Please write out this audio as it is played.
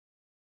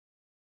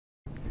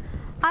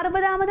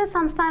60ാമത്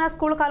സംസ്ഥാന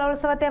സ്കൂൾ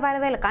കലോത്സവത്തെ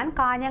വരവേൽക്കാൻ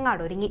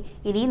കാഞ്ഞങ്ങാട് ഒരുങ്ങി.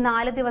 ഇനി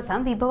 4 ദിവസം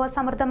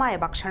വിഭവസമൃദ്ധമായ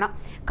ഭക്ഷണം.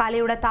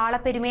 കലയുടെ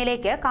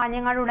താളപ്പെരുമയിലേക്ക്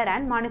കാഞ്ഞങ്ങാട്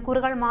ഉണരാൻ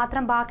മണിക്കൂറുകൾ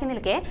മാത്രം ബാക്കി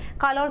നിൽക്കെ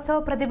കലോത്സവ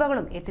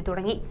പ്രതിഭകളും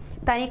എത്തിത്തുടങ്ങി.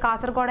 തനി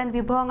കാസർഗോഡൻ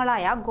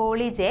വിഭവങ്ങളായ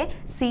ഗോളിജെ,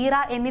 സീറ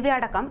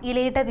എന്നിവയടക്കം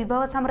ഇലയിട്ട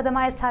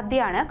വിഭവസമൃദ്ധമായ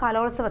സദ്യയാണ്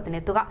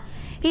കലോത്സവത്തിനെത്തുക.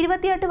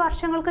 28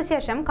 വർഷങ്ങൾക്ക്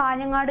ശേഷം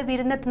കാഞ്ഞങ്ങാട്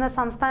വിരുന്നെത്തുന്ന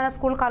സംസ്ഥാന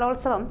സ്കൂൾ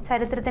കലോത്സവം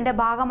ചരിത്രത്തിന്റെ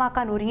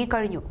ഭാഗമാക്കാൻ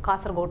ഒരുങ്ങിക്കഴിഞ്ഞു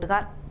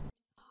കാസർഗോട്ടുകാർ.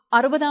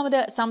 60ാമത്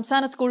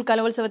സംസ്ഥാന സ്കൂൾ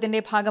കലോത്സവത്തിന്റെ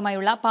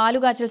ഭാഗമായുള്ള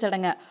പാലുകാച്ചൽ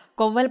ചടങ്ങ്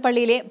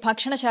കൊവ്വൽപ്പള്ളിയിലെ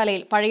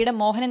ഭക്ഷണശാലയിൽ പഴയിടം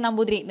മോഹനൻ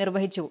നമ്പൂതിരി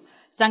നിർവഹിച്ചു.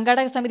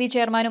 സംഘാടക സമിതി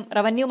ചെയർമാനും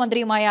റവന്യൂ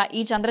മന്ത്രിയുമായ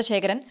ഇ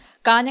ചന്ദ്രശേഖരൻ,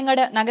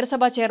 കാഞ്ഞങ്ങാട്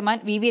നഗരസഭാ chairman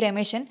V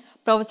Rameshan,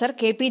 professor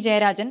K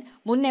Jayarajan,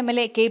 മുൻ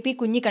MLA KP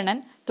കുഞ്ഞിക്കണ്ണൻ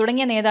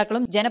തുടങ്ങിയ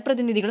നേതാക്കളും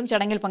ജനപ്രതിനിധികളും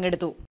ചടങ്ങിൽ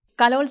പങ്കെടുത്തു.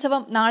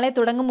 കലോത്സവം നാളെ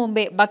തുടങ്ങും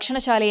മുമ്പേ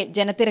ഭക്ഷണശാലയിൽ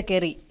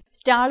ജനത്തിരക്കേറി.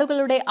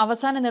 സ്റ്റാളുകളുടെ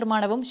അവസാന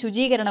നിർമ്മാണവും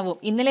ശുചീകരണവും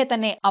ഇന്നലെ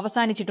തന്നെ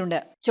അവസാനിച്ചിട്ടുണ്ട്.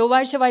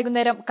 ചൊവ്വാഴ്ച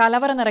വൈകുന്നേരം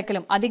കലവറ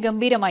നിറയ്ക്കലും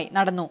അതിഗംഭീരമായി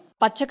നടന്നു.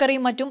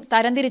 പച്ചക്കറിയും മറ്റും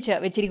തരംതിരിച്ച്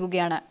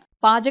വെച്ചിരിക്കുകയാണ്.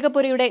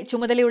 പാചകപ്പുരയുടെ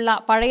ചുമതലയുള്ള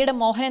പഴയിടം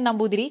മോഹനൻ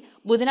നമ്പൂതിരി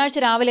ബുധനാഴ്ച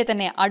രാവിലെ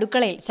തന്നെ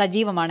അടുക്കളയിൽ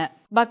സജീവമാണ്.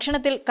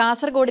 ഭക്ഷണത്തിൽ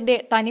കാസർഗോഡിന്റെ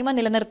തനിമ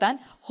നിലനിർത്താൻ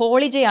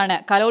ഹോളിജയാണ്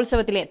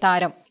കലോത്സവത്തിലെ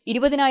താരം.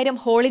 20,000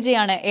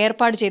 ഹോളിജയാണ്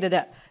ഏർപ്പാട്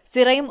ചെയ്തത്.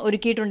 സിറയും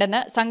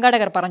ഒരുക്കിയിട്ടുണ്ടെന്ന്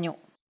സംഘാടകർ പറഞ്ഞു.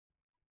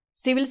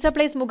 സിവിൽ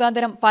സപ്ലൈസ്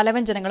മുഖാന്തരം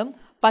പലവ്യഞ്ജനങ്ങളും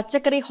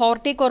പച്ചക്കറി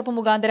ഹോർട്ടികോർപ്പ്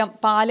മുഖാന്തരം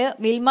പാല്,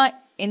 മിൽമ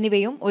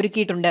എന്നിവയും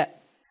ഒരുക്കിയിട്ടുണ്ട്.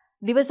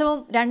 ദിവസവും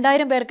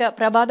 2000 പേർക്ക്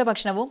പ്രഭാത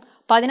ഭക്ഷണവും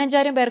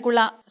 15,000 പേർക്കുള്ള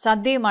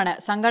സദ്യയുമാണ്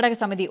സംഘാടക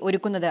സമിതി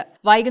ഒരുക്കുന്നത്.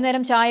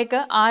 വൈകുന്നേരം ചായക്ക്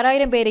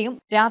 6,000 പേരെയും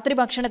രാത്രി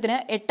ഭക്ഷണത്തിന്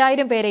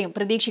 8,000 പേരെയും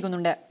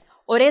പ്രതീക്ഷിക്കുന്നുണ്ട്.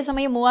 ഒരേ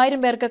സമയം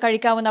 3,000 പേർക്ക്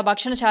കഴിക്കാവുന്ന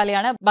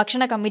ഭക്ഷണശാലയാണ്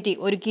ഭക്ഷണ കമ്മിറ്റി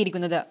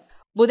ഒരുക്കിയിരിക്കുന്നത്.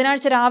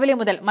 ബുധനാഴ്ച രാവിലെ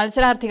മുതൽ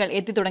മത്സരാർത്ഥികൾ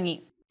എത്തിത്തുടങ്ങി.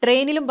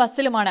 ട്രെയിനിലും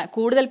ബസ്സിലുമാണ്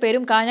കൂടുതൽ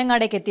പേരും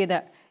കാഞ്ഞങ്ങാടേക്ക് എത്തിയത്.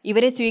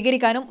 ഇവരെ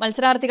സ്വീകരിക്കാനും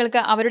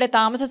മത്സരാർത്ഥികൾക്ക് അവരുടെ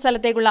താമസ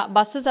സ്ഥലത്തേക്കുള്ള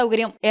ബസ്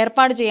സൗകര്യം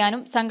ഏർപ്പാട്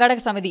ചെയ്യാനും സംഘാടക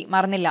സമിതി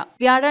മറന്നില്ല.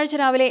 വ്യാഴാഴ്ച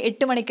രാവിലെ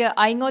 8 മണിക്ക്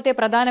ഐങ്ങോത്തെ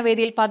പ്രധാന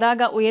വേദിയിൽ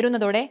പതാക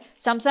ഉയരുന്നതോടെ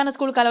സംസ്ഥാന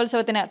സ്കൂൾ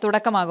കലോത്സവത്തിന്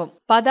തുടക്കമാകും.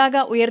 പതാക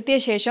ഉയർത്തിയ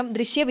ശേഷം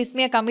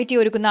ദൃശ്യവിസ്മയ കമ്മിറ്റി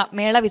ഒരുക്കുന്ന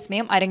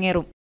മേളവിസ്മയം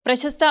അരങ്ങേറും.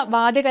 പ്രശസ്ത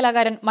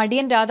വാദ്യകലാകാരൻ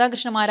മടിയൻ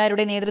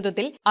രാധാകൃഷ്ണമാരാരുടെ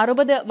നേതൃത്വത്തിൽ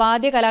 60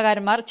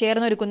 വാദ്യകലാകാരന്മാർ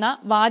ചേർന്നൊരുക്കുന്ന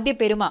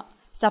വാദ്യപ്പെരുമ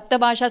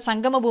സപ്തഭാഷാ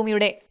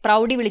സംഗമഭൂമിയുടെ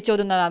പ്രൗഢി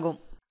വിളിച്ചോതുന്നതാകും.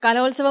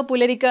 കലോത്സവ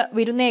പുലരിക്ക്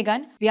വിരുന്നേകാൻ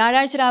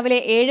വ്യാഴാഴ്ച രാവിലെ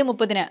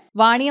 7:30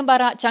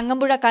 വാണിയമ്പാറ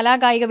ചങ്ങമ്പുഴ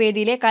കലാകായിക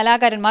വേദിയിലെ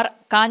കലാകാരന്മാർ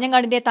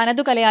കാഞ്ഞങ്ങാടിന്റെ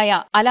തനതുകലയായ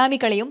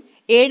അലാമിക്കളിയും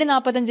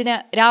 7:45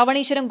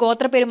 രാവണീശ്വരം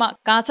ഗോത്രപ്പെരുമ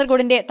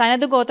കാസർഗോഡിന്റെ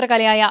തനതു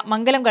ഗോത്രകലയായ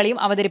മംഗലം കളിയും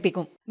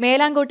അവതരിപ്പിക്കും.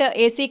 മേലാങ്കോട്ട്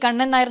AC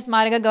കണ്ണൻ നായർ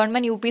സ്മാരക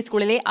ഗവൺമെന്റ് UP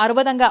സ്കൂളിലെ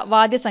 60-അംഗ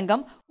വാദ്യസംഘം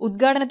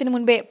ഉദ്ഘാടനത്തിന്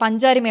മുൻപേ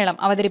പഞ്ചാരിമേളം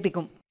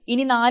അവതരിപ്പിക്കും.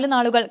 ഇനി 4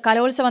 നാളുകൾ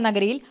കലോത്സവ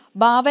നഗരിയിൽ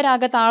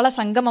ഭാവരാഗ താള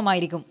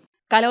സംഗമമായിരിക്കും.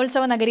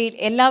 കലോത്സവ നഗരിയിൽ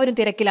എല്ലാവരും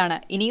തിരക്കിലാണ്.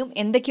 ഇനിയും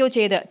എന്തൊക്കെയോ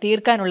ചെയ്ത്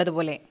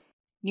തീർക്കാനുള്ളതുപോലെ.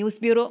 News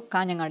bureau,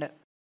 Kanhangad.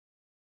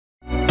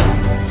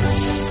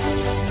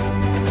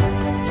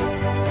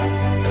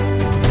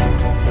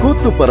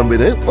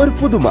 കൂത്തുപറമ്പിന് ഒരു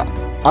പുതുമ.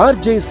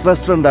 RJ's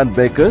Restaurant and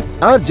Bakers,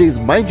 RJ's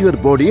Mind Your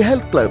Body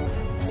Health Club.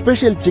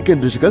 Special chicken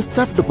dishes,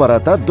 stuffed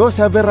paratha,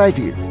 dosa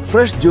varieties,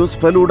 fresh juice,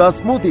 faluda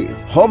smoothies,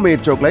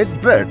 homemade chocolates,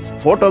 breads,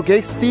 photo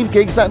cakes, theme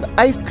cakes and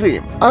ice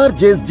cream.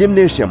 RJ's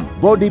Gymnasium,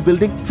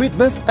 bodybuilding,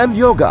 fitness and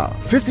yoga.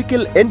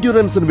 Physical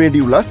endurance and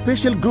വേണ്ടിയുള്ള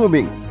special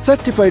grooming,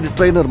 certified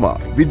trainer-മാർ.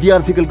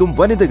 വിദ്യാർത്ഥികൾക്കും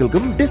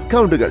വനിതകൾക്കും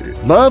ഡിസ്കൗണ്ടുകൾ.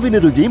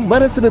 നാവിന് രുചി,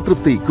 മനസ്സിന്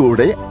തൃപ്തി,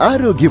 കൂടെ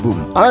ആരോഗ്യവും.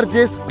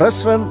 RJ's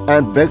Restaurant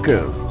and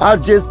Bakers,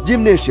 RJ's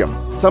Gymnasium,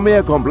 സമയ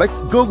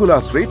complex, ഗോകുല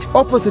street,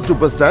 opposite to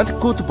bus stand,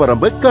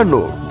 Koothuparamba,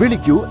 Kannur.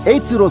 വിളിക്കൂ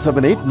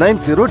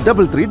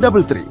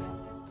 8078903333.